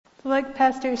So like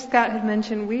Pastor Scott had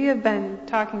mentioned, we have been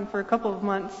talking for a couple of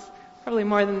months, probably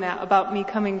more than that, about me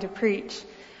coming to preach.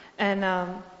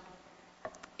 And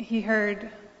he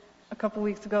heard a couple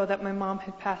weeks ago that my mom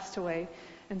had passed away.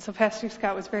 And so Pastor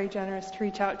Scott was very generous to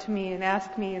reach out to me and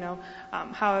ask me,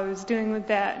 how I was doing with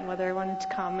that and whether I wanted to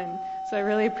come. And so I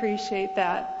really appreciate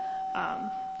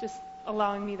that, just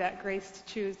allowing me that grace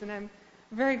to choose. And I'm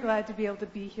very glad to be able to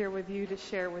be here with you to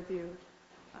share with you.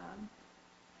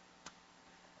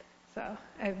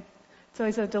 It's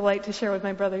always a delight to share with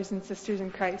my brothers and sisters in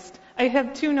Christ. I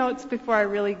have two notes before I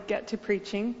really get to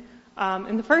preaching.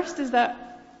 And the first is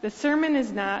that the sermon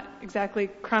is not exactly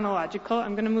chronological.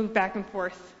 I'm going to move back and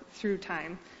forth through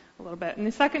time a little bit. And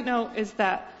the second note is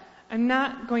that I'm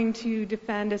not going to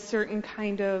defend a certain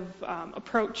kind of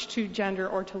approach to gender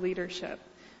or to leadership.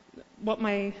 What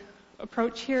my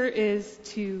approach here is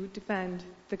to defend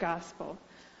the gospel.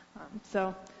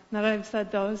 So now that I've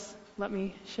said those, let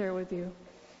me share with you.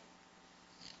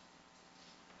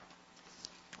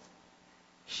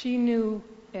 She knew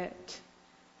it.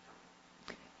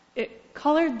 It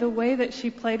colored the way that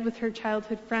she played with her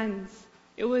childhood friends.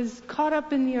 It was caught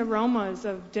up in the aromas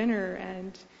of dinner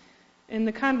and in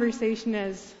the conversation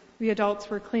as the adults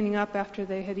were cleaning up after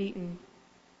they had eaten.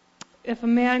 If a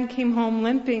man came home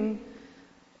limping,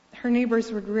 her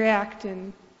neighbors would react,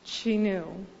 and she knew.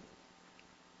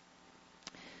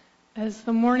 As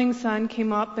the morning sun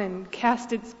came up and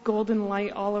cast its golden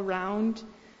light all around,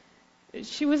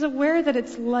 she was aware that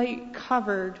its light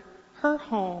covered her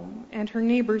home and her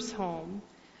neighbor's home,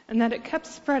 and that it kept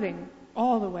spreading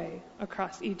all the way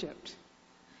across Egypt.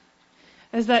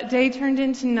 As that day turned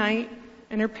into night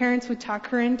and her parents would tuck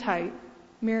her in tight,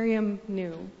 Miriam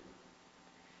knew.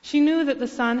 She knew that the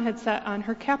sun had set on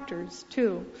her captors,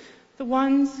 too, the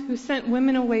ones who sent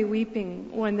women away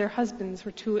weeping when their husbands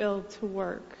were too ill to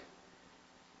work.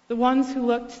 The ones who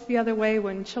looked the other way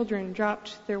when children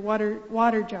dropped their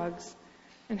water jugs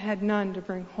and had none to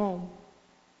bring home.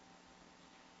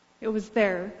 It was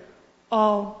there,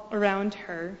 all around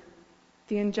her,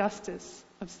 the injustice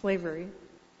of slavery,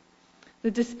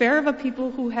 the despair of a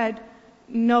people who had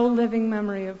no living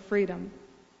memory of freedom.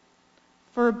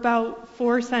 For about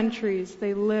 4 centuries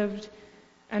they lived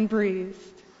and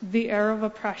breathed the air of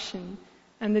oppression,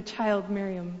 and the child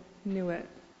Miriam knew it.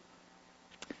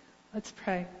 Let's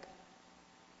pray.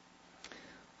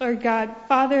 Lord God,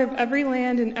 Father of every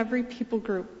land and every people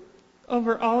group,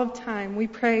 over all of time, we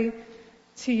pray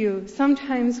to you.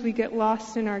 Sometimes we get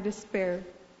lost in our despair.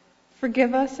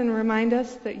 Forgive us and remind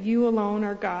us that you alone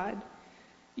are God,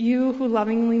 you who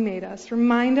lovingly made us.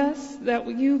 Remind us that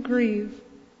you grieve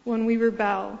when we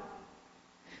rebel,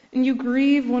 and you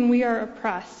grieve when we are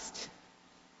oppressed.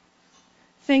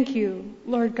 Thank you,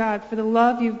 Lord God, for the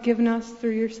love you've given us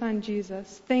through your Son,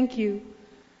 Jesus. Thank you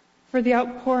for the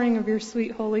outpouring of your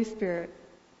sweet Holy Spirit.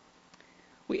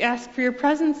 We ask for your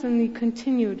presence in the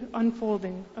continued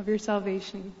unfolding of your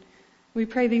salvation. We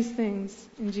pray these things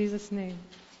in Jesus' name.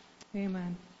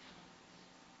 Amen.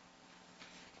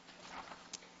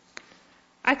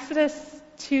 Exodus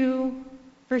 2,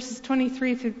 verses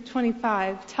 23 through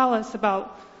 25 tell us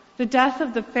about the death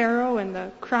of the Pharaoh and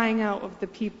the crying out of the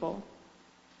people.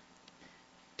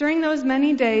 During those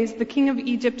many days, the king of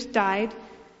Egypt died,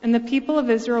 and the people of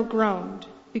Israel groaned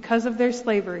because of their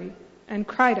slavery and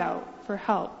cried out for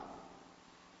help.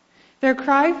 Their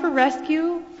cry for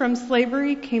rescue from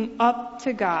slavery came up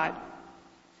to God.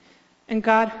 And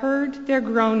God heard their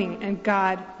groaning, and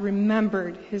God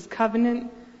remembered his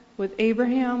covenant with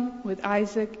Abraham, with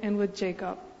Isaac, and with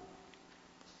Jacob.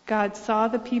 God saw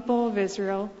the people of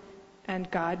Israel, and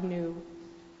God knew.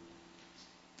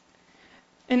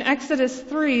 In Exodus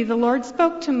 3, the Lord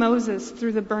spoke to Moses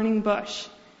through the burning bush.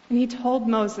 And he told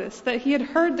Moses that he had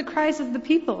heard the cries of the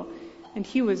people, and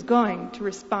he was going to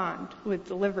respond with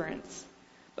deliverance.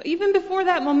 But even before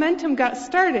that momentum got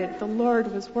started, the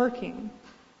Lord was working.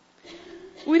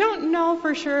 We don't know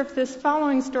for sure if this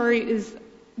following story is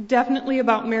definitely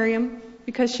about Miriam,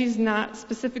 because she's not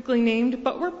specifically named,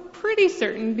 but we're pretty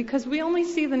certain because we only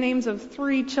see the names of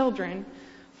 3 children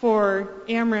for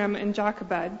Amram and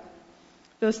Jochebed.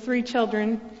 Those 3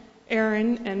 children,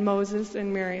 Aaron and Moses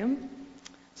and Miriam.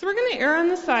 So we're going to err on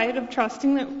the side of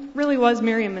trusting that really was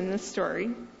Miriam in this story.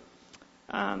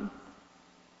 So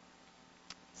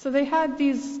they had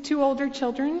these 2 older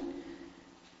children,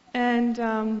 and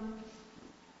then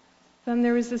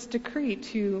there was this decree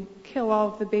to kill all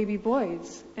of the baby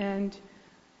boys, and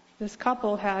this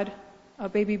couple had a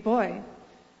baby boy,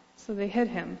 so they hid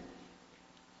him.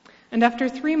 And after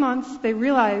 3 months, they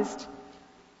realized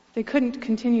they couldn't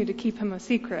continue to keep him a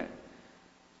secret.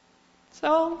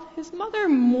 So his mother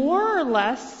more or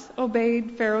less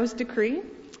obeyed Pharaoh's decree.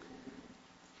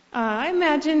 I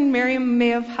imagine Miriam may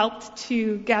have helped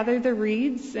to gather the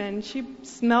reeds, and she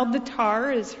smelled the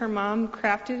tar as her mom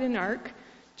crafted an ark,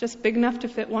 just big enough to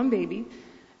fit one baby.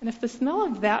 And if the smell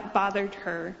of that bothered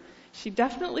her, she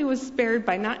definitely was spared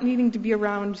by not needing to be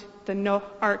around the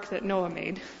ark that Noah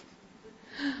made.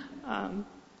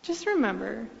 Just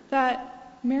remember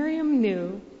that Miriam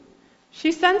knew.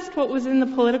 She sensed what was in the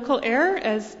political air,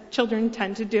 as children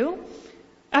tend to do.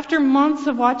 After months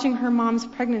of watching her mom's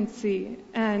pregnancy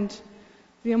and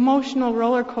the emotional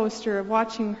roller coaster of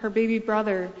watching her baby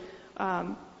brother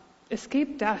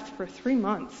escape death for 3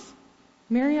 months,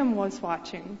 Miriam was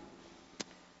watching.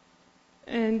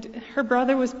 And her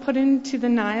brother was put into the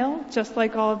Nile, just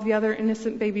like all of the other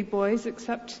innocent baby boys,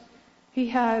 except he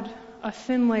had a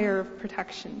thin layer of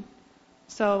protection.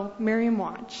 So Miriam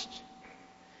watched.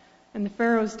 And the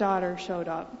Pharaoh's daughter showed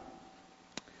up.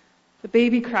 The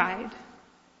baby cried.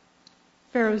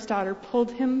 Pharaoh's daughter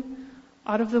pulled him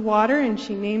out of the water, and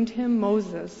she named him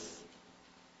Moses.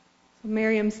 So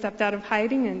Miriam stepped out of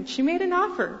hiding, and she made an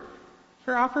offer.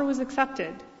 Her offer was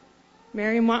accepted.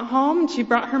 Miriam went home, and she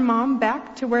brought her mom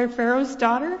back to where Pharaoh's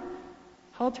daughter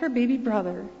held her baby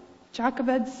brother,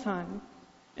 Jochebed's son.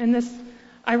 In this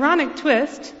ironic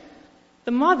twist,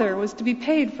 the mother was to be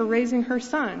paid for raising her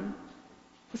son,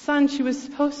 the son she was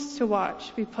supposed to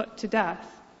watch be put to death.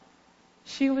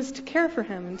 She was to care for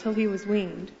him until he was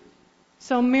weaned.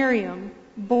 So Miriam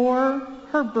bore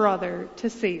her brother to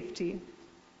safety.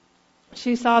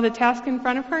 She saw the task in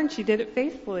front of her, and she did it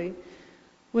faithfully.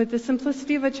 With the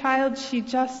simplicity of a child, she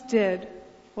just did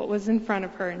what was in front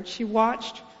of her, and she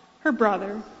watched her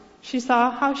brother. She saw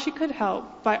how she could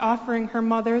help by offering her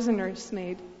mother as a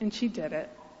nursemaid, and she did it.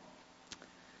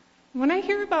 When I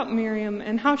hear about Miriam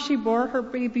and how she bore her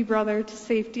baby brother to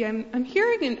safety, I'm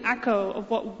hearing an echo of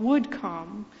what would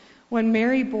come when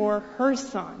Mary bore her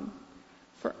son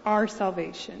for our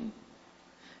salvation.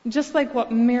 Just like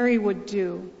what Mary would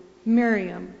do,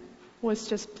 Miriam was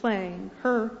just playing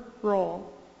her role.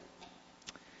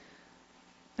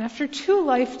 After 2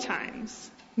 lifetimes,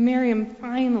 Miriam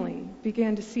finally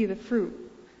began to see the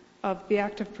fruit of the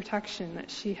act of protection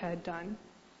that she had done.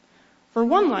 For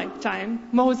 1 lifetime,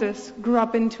 Moses grew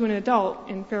up into an adult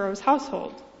in Pharaoh's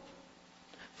household.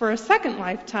 For a 2nd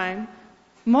lifetime,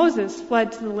 Moses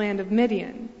fled to the land of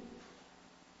Midian.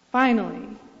 Finally,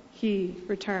 he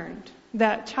returned.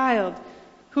 That child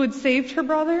who had saved her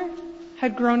brother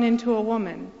had grown into a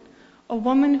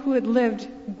woman who had lived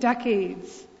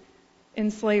decades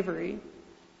in slavery.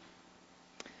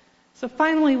 So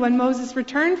finally, when Moses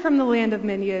returned from the land of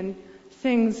Midian,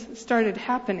 things started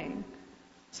happening.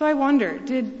 So I wonder,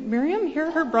 did Miriam hear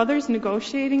her brothers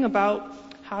negotiating about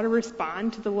how to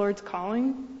respond to the Lord's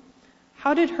calling?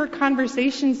 How did her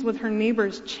conversations with her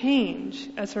neighbors change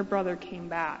as her brother came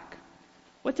back?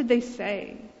 What did they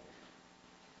say?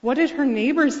 What did her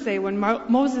neighbors say when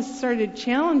Moses started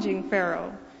challenging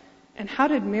Pharaoh? And how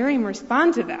did Miriam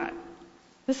respond to that?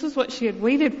 This was what she had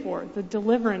waited for, the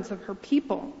deliverance of her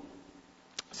people.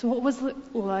 So what was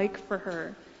it like for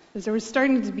her? As there was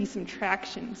starting to be some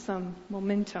traction, some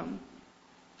momentum.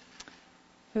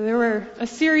 So there were a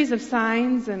series of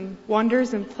signs and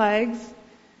wonders and plagues.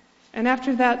 And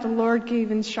after that, the Lord gave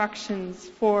instructions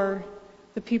for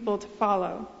the people to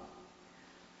follow.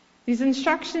 These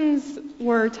instructions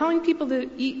were telling people to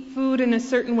eat food in a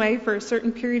certain way for a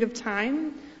certain period of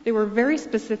time. They were very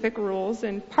specific rules,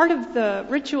 and part of the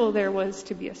ritual there was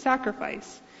to be a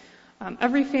sacrifice.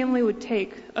 Every family would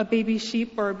take a baby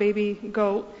sheep or a baby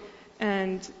goat,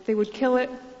 and they would kill it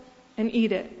and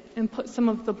eat it and put some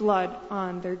of the blood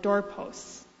on their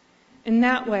doorposts. In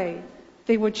that way,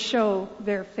 they would show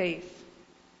their faith.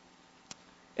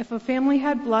 If a family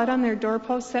had blood on their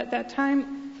doorposts at that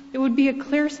time, it would be a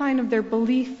clear sign of their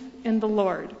belief in the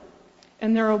Lord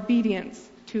and their obedience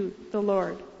to the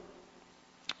Lord.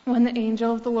 When the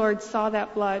angel of the Lord saw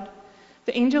that blood,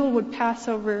 the angel would pass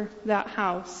over that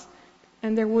house,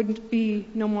 and there wouldn't be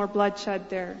no more bloodshed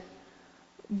there.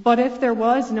 But if there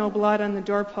was no blood on the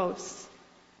doorposts,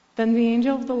 then the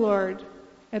angel of the Lord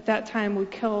at that time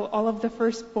would kill all of the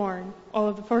firstborn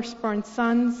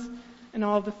sons, and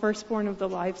all of the firstborn of the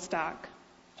livestock.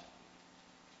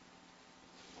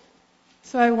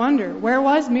 So I wonder, where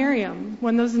was Miriam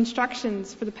when those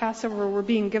instructions for the Passover were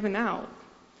being given out?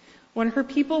 When her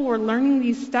people were learning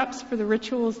these steps for the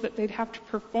rituals that they'd have to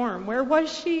perform, where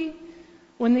was she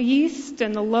when the yeast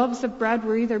and the loaves of bread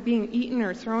were either being eaten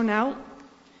or thrown out?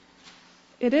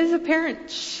 It is apparent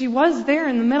she was there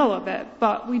in the middle of it,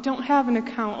 but we don't have an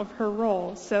account of her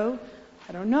role. So,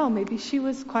 I don't know, maybe she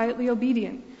was quietly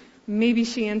obedient. Maybe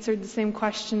she answered the same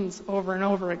questions over and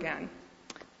over again.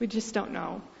 We just don't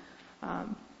know.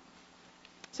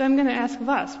 So I'm going to ask of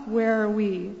us, where are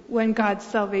we when God's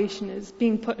salvation is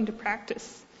being put into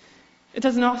practice? It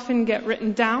doesn't often get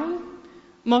written down.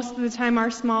 Most of the time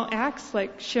our small acts,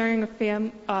 like sharing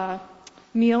a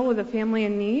meal with a family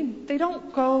in need, they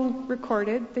don't go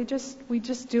recorded. We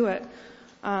just do it.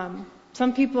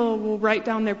 Some people will write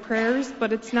down their prayers,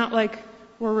 but it's not like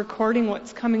we're recording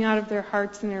what's coming out of their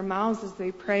hearts and their mouths as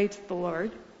they pray to the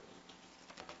Lord.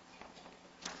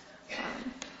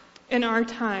 In our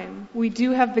time, we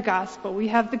do have the gospel. We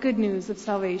have the good news of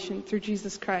salvation through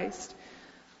Jesus Christ.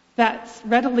 That's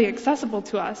readily accessible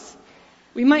to us.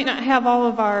 We might not have all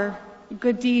of our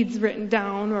good deeds written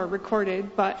down or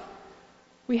recorded, but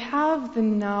we have the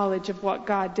knowledge of what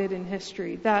God did in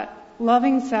history, that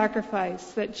loving sacrifice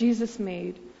that Jesus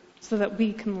made so that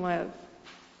we can live.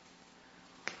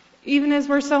 Even as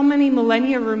we're so many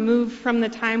millennia removed from the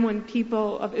time when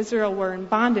people of Israel were in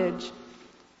bondage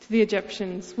to the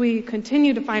Egyptians, we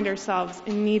continue to find ourselves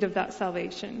in need of that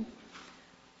salvation.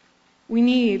 We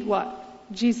need what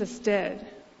Jesus did,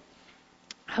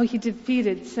 how he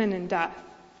defeated sin and death.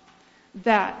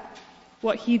 That,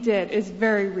 what he did, is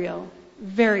very real,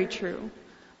 very true.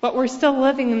 But we're still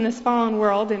living in this fallen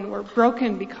world, and we're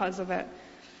broken because of it.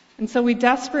 And so we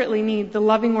desperately need the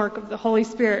loving work of the Holy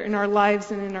Spirit in our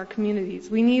lives and in our communities.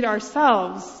 We need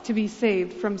ourselves to be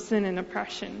saved from sin and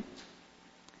oppression.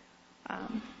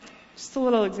 Just a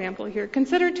little example here.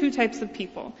 Consider two types of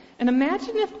people. And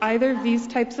imagine if either of these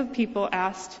types of people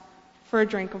asked for a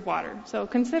drink of water. So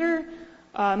consider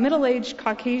a middle-aged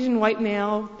Caucasian white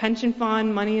male, pension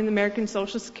fund, money in the American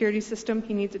Social Security system.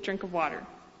 He needs a drink of water.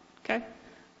 Okay?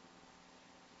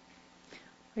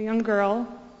 A young girl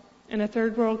in a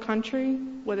third world country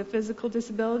with a physical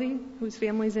disability whose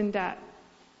family's in debt.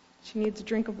 She needs a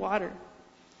drink of water.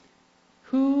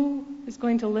 Who is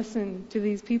going to listen to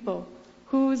these people?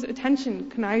 Whose attention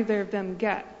can either of them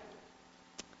get?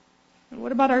 And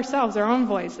what about ourselves, our own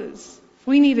voices? If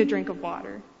we need a drink of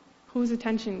water, whose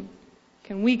attention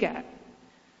can we get?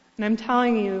 And I'm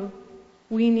telling you,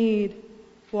 we need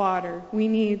water. We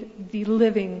need the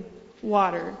living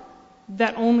water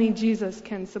that only Jesus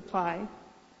can supply.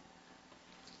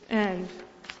 And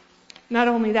not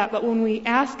only that, but when we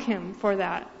ask him for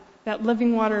that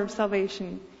living water of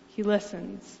salvation, he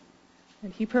listens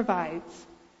and he provides.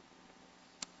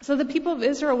 So the people of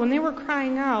Israel, when they were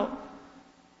crying out,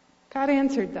 God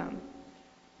answered them.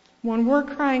 When we're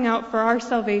crying out for our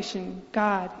salvation,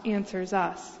 God answers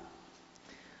us.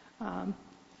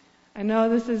 I know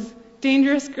this is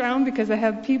dangerous ground because I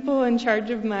have people in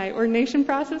charge of my ordination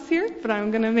process here, but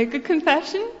I'm going to make a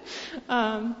confession.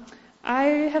 I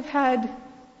have had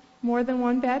more than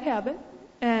one bad habit,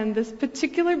 and this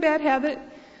particular bad habit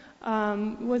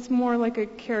was more like a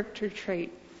character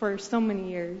trait for so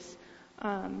many years.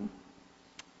 And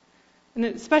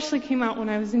it especially came out when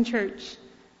I was in church.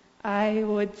 I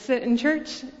would sit in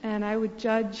church and I would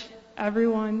judge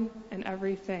everyone and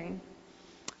everything.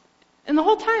 And the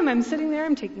whole time I'm sitting there,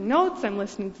 I'm taking notes, I'm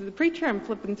listening to the preacher, I'm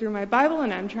flipping through my Bible,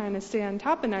 and I'm trying to stay on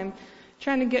top, and I'm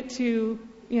trying to get to,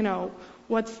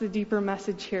 what's the deeper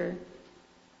message here.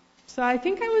 So I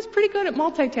think I was pretty good at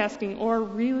multitasking, or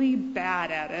really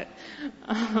bad at it.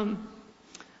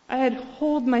 I had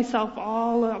holed myself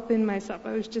all up in myself.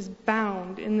 I was just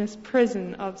bound in this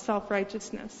prison of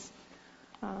self-righteousness.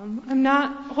 I'm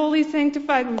not wholly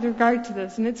sanctified with regard to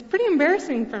this, and it's pretty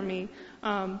embarrassing for me,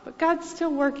 but God's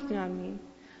still working on me.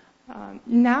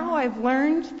 Now I've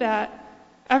learned that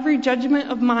every judgment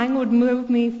of mine would move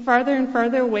me farther and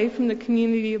farther away from the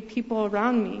community of people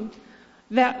around me.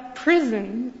 That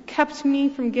prison kept me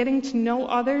from getting to know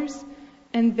others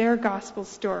and their gospel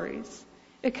stories.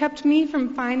 It kept me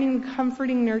from finding the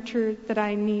comforting nurture that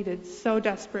I needed so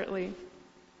desperately.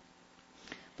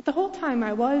 But the whole time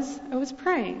I was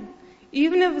praying.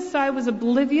 Even if I was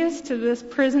oblivious to this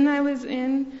prison I was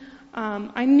in,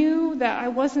 I knew that I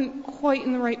wasn't quite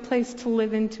in the right place to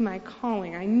live into my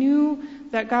calling. I knew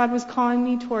that God was calling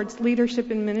me towards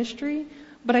leadership in ministry,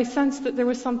 but I sensed that there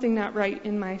was something not right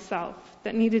in myself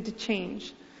that needed to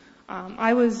change.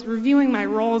 I was reviewing my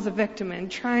role as a victim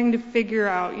and trying to figure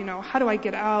out, how do I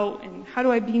get out and how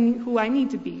do I be who I need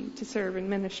to be to serve in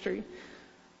ministry.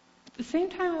 At the same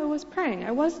time, I was praying.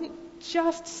 I wasn't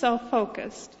just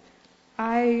self-focused.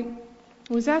 I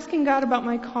was asking God about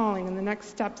my calling and the next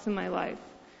steps in my life.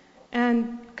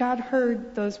 And God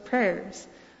heard those prayers.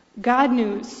 God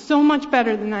knew so much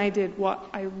better than I did what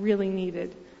I really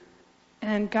needed.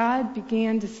 And God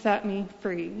began to set me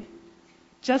free.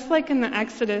 Just like in the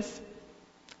Exodus,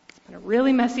 it's been a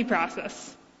really messy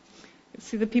process. You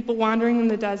see the people wandering in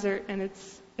the desert, and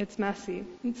it's messy.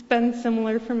 It's been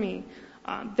similar for me.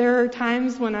 There are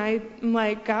times when I'm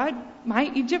like, God,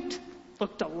 my Egypt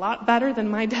looked a lot better than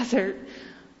my desert.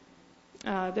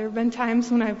 There have been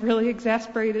times when I've really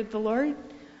exasperated the Lord,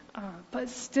 but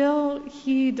still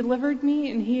He delivered me,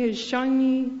 and He is showing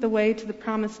me the way to the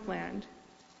promised land.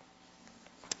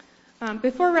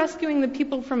 Before rescuing the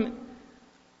people from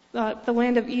the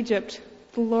land of Egypt,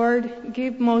 the Lord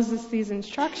gave Moses these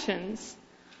instructions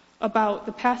about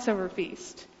the Passover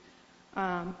feast.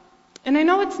 And I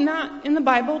know it's not in the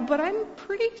Bible, but I'm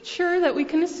pretty sure that we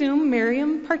can assume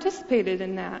Miriam participated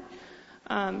in that.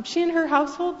 She and her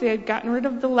household, they had gotten rid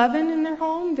of the leaven in their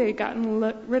home. They had gotten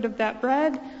rid of that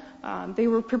bread. They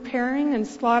were preparing and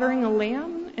slaughtering a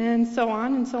lamb, and so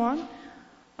on and so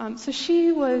on. So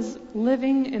she was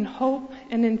living in hope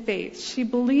and in faith. She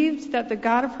believed that the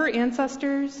God of her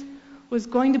ancestors was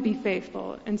going to be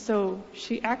faithful, and so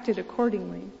she acted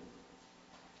accordingly.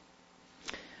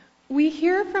 We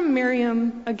hear from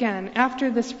Miriam again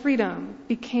after this freedom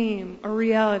became a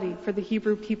reality for the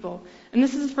Hebrew people. And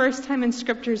this is the first time in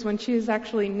scriptures when she is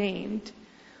actually named.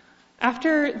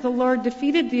 After the Lord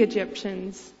defeated the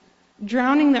Egyptians,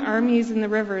 drowning the armies in the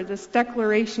river, this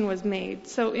declaration was made.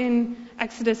 So in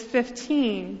Exodus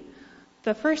 15,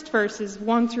 the first verses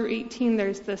 1 through 18,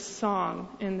 there's this song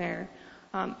in there.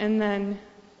 And then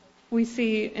we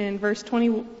see in verse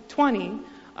 20,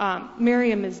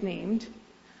 Miriam is named.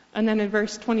 And then in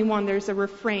verse 21, there's a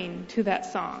refrain to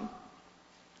that song.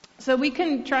 So we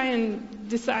can try and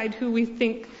decide who we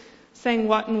think sang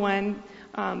what and when.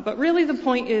 But really the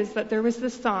point is that there was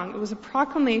this song. It was a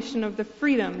proclamation of the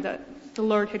freedom that the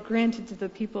Lord had granted to the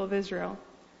people of Israel.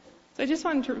 So I just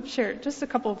wanted to share just a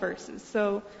couple of verses.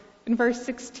 So in verse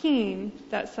 16,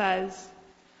 that says,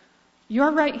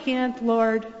 "Your right hand,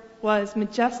 Lord, was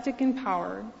majestic in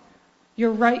power.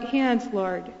 Your right hand,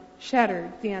 Lord,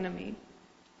 shattered the enemy."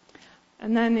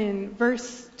 And then in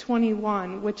verse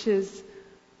 21, which is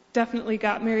definitely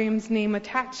got Miriam's name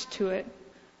attached to it,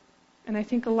 and I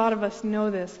think a lot of us know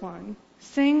this one.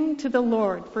 "Sing to the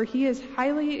Lord, for He is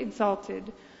highly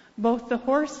exalted. Both the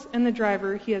horse and the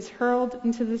driver He has hurled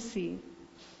into the sea."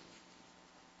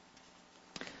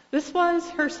 This was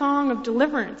her song of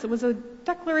deliverance. It was a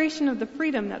declaration of the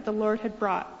freedom that the Lord had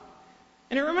brought.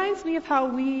 And it reminds me of how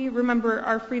we remember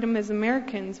our freedom as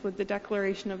Americans with the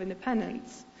Declaration of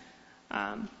Independence.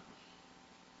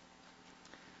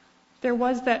 There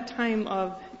was that time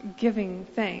of giving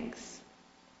thanks.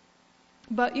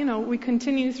 But, we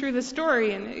continue through the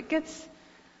story and it gets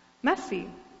messy.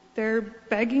 They're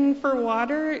begging for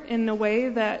water in a way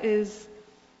that is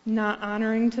not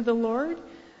honoring to the Lord.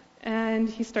 And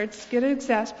he starts to get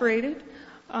exasperated.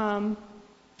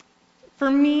 For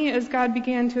me, as God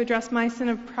began to address my sin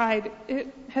of pride,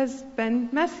 it has been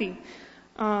messy.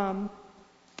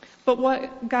 But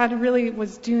what God really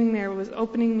was doing there was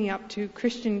opening me up to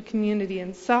Christian community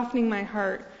and softening my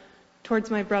heart towards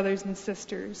my brothers and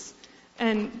sisters.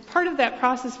 And part of that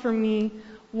process for me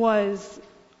was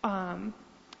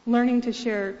learning to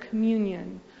share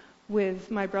communion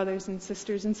with my brothers and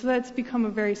sisters. And so that's become a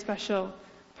very special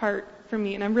part for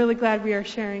me. And I'm really glad we are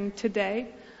sharing today.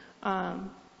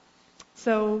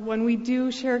 So when we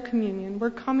do share communion,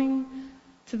 we're coming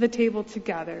to the table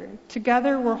together.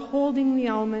 Together, we're holding the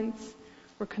elements.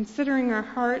 We're considering our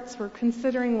hearts. We're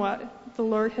considering what the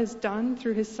Lord has done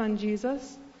through His Son,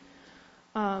 Jesus.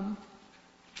 It's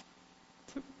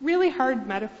a really hard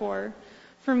metaphor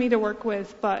for me to work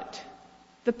with, but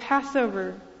the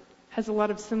Passover has a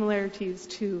lot of similarities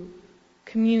to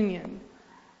communion.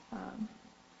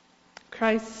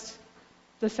 Christ,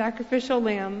 the sacrificial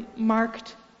lamb,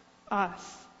 marked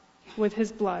us with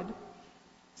His blood,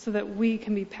 so that we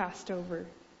can be passed over.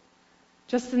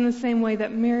 Just in the same way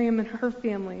that Miriam and her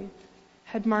family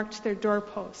had marked their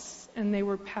doorposts and they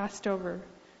were passed over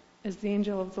as the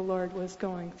angel of the Lord was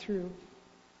going through.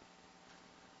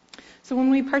 So when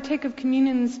we partake of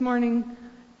communion this morning,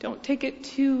 don't take it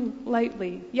too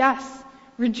lightly. Yes,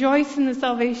 rejoice in the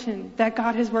salvation that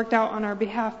God has worked out on our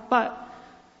behalf, but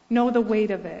know the weight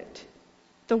of it.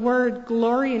 The word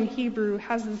glory in Hebrew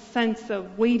has a sense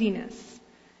of weightiness.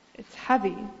 It's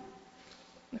heavy.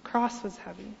 The cross was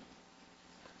heavy.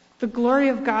 The glory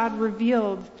of God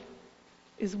revealed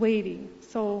is weighty.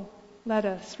 So let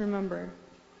us remember.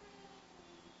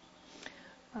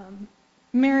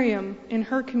 Miriam, in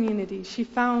her community, she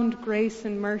found grace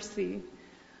and mercy.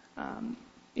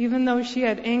 Even though she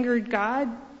had angered God,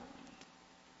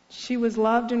 she was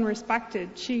loved and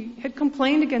respected. She had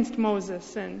complained against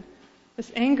Moses, and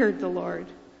this angered the Lord.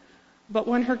 But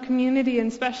when her community,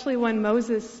 and especially when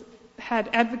Moses had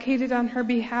advocated on her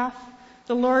behalf,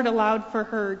 the Lord allowed for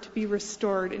her to be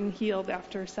restored and healed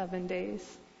after 7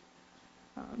 days.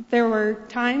 There were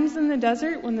times in the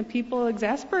desert when the people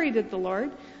exasperated the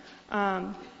Lord,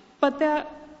 but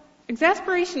that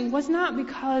exasperation was not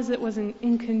because it was an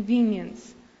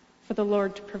inconvenience for the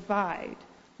Lord to provide.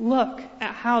 Look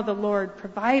at how the Lord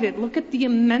provided. Look at the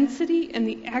immensity and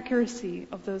the accuracy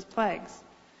of those plagues.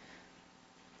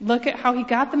 Look at how he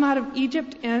got them out of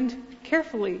Egypt and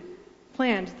carefully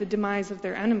planned the demise of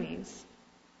their enemies.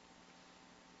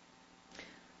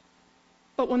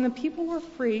 But when the people were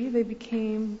free, they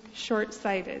became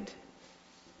short-sighted.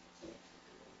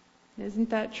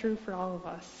 Isn't that true for all of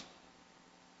us?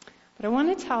 But I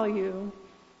want to tell you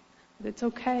that it's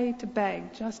okay to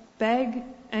beg. Just beg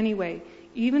anyway.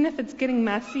 Even if it's getting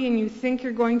messy and you think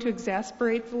you're going to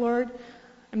exasperate the Lord,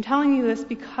 I'm telling you this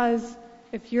because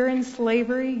if you're in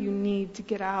slavery, you need to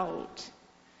get out.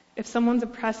 If someone's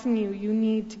oppressing you, you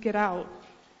need to get out.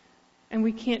 And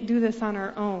we can't do this on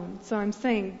our own. So I'm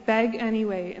saying beg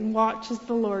anyway and watch as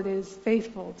the Lord is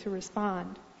faithful to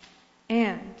respond.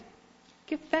 And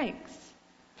give thanks.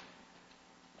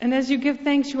 And as you give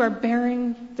thanks, you are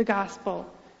bearing the gospel.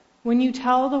 When you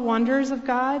tell the wonders of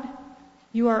God,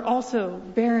 you are also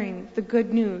bearing the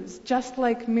good news, just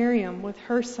like Miriam with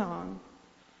her song.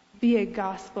 Be a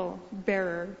gospel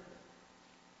bearer.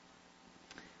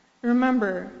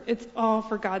 Remember, it's all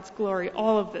for God's glory,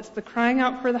 all of this. The crying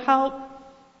out for the help,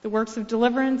 the works of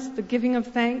deliverance, the giving of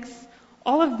thanks,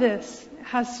 all of this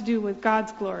has to do with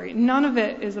God's glory. None of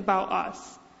it is about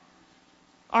us.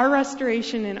 Our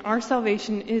restoration and our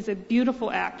salvation is a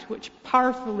beautiful act which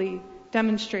powerfully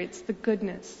demonstrates the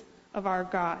goodness of our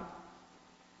God.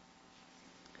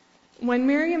 When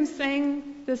Miriam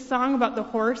sang this song about the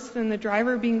horse and the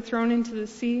driver being thrown into the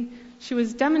sea, she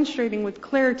was demonstrating with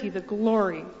clarity the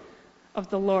glory of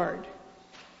the Lord.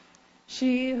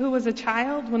 She, who was a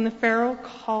child when the Pharaoh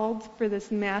called for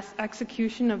this mass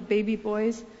execution of baby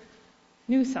boys,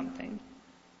 knew something.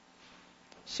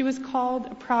 She was called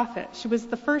a prophet. She was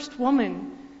the first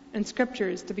woman in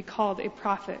scriptures to be called a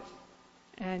prophet.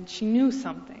 And she knew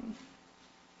something.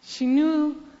 She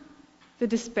knew the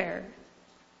despair.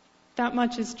 That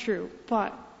much is true,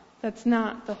 but that's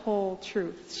not the whole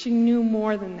truth. She knew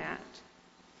more than that.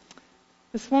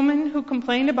 This woman who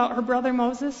complained about her brother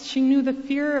Moses, she knew the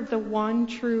fear of the one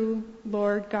true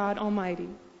Lord God Almighty.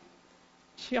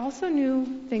 She also knew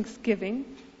thanksgiving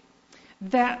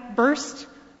that burst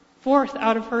forth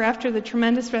out of her after the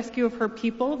tremendous rescue of her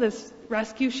people, this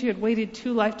rescue she had waited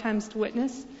 2 lifetimes to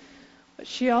witness. But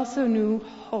she also knew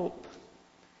hope.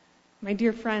 My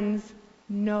dear friends,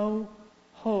 know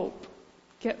hope.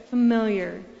 Get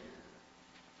familiar.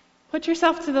 Put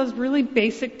yourself to those really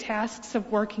basic tasks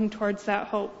of working towards that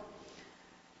hope.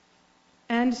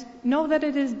 And know that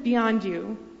it is beyond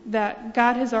you, that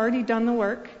God has already done the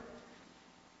work.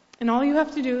 And all you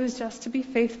have to do is just to be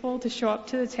faithful to show up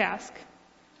to the task.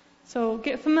 So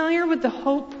get familiar with the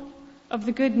hope of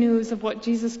the good news of what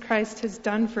Jesus Christ has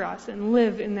done for us and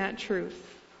live in that truth.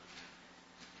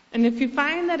 And if you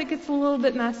find that it gets a little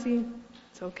bit messy,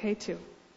 it's okay too.